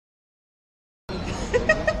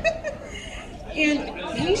And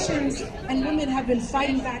Haitians and women have been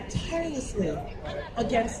fighting back tirelessly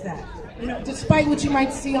against that. You know, despite what you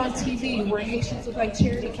might see on TV, where Haitians look like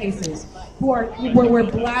charity cases, where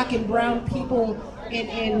black and brown people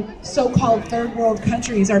in so-called third world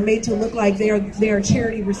countries are made to look like they are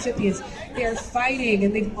charity recipients. They are fighting,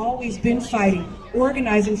 and they've always been fighting,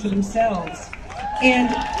 organizing for themselves. And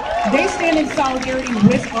they stand in solidarity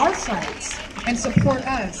with our fights and support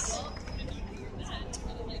us.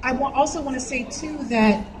 I also want to say, too,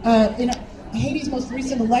 that in Haiti's most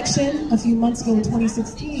recent election a few months ago in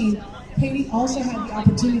 2016, Haiti also had the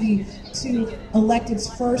opportunity to elect its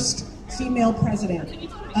first female president.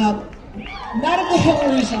 Not of the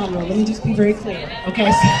Hillary genre, let me just be very clear,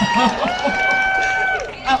 okay?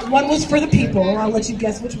 So, one was for the people, I'll let you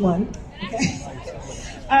guess which one, okay?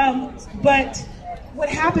 But what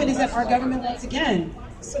happened is that our government, once again,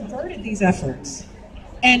 subverted these efforts.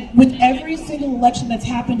 And with every single election that's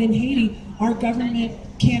happened in Haiti, our government,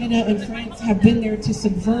 Canada, and France have been there to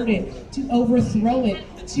subvert it, to overthrow it,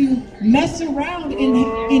 to mess around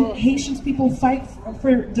in Haitians' people fight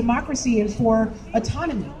for democracy and for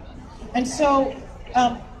autonomy. And so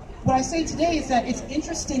what I say today is that it's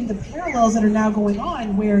interesting the parallels that are now going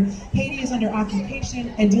on, where Haiti is under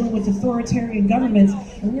occupation and dealing with authoritarian governments,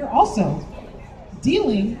 and we're also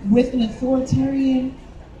dealing with an authoritarian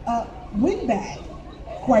windbag,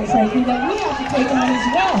 quite frankly, that we have to take on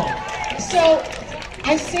as well. So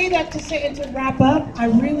I say that to say, and to wrap up,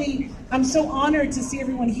 I'm so honored to see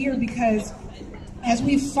everyone here, because as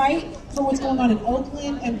we fight for what's going on in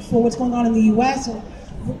Oakland and for what's going on in the US,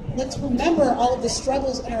 let's remember all of the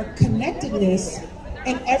struggles and our connectedness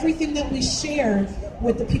and everything that we share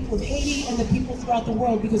with the people of Haiti and the people throughout the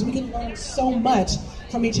world, because we can learn so much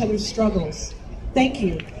from each other's struggles. Thank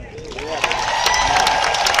you.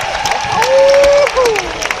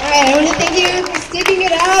 Alright, I want to thank you for sticking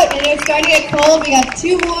it out. I know it's starting to get cold. We got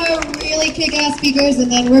 2 more really kick-ass speakers,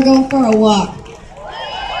 and then we're going for a walk.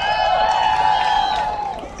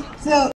 So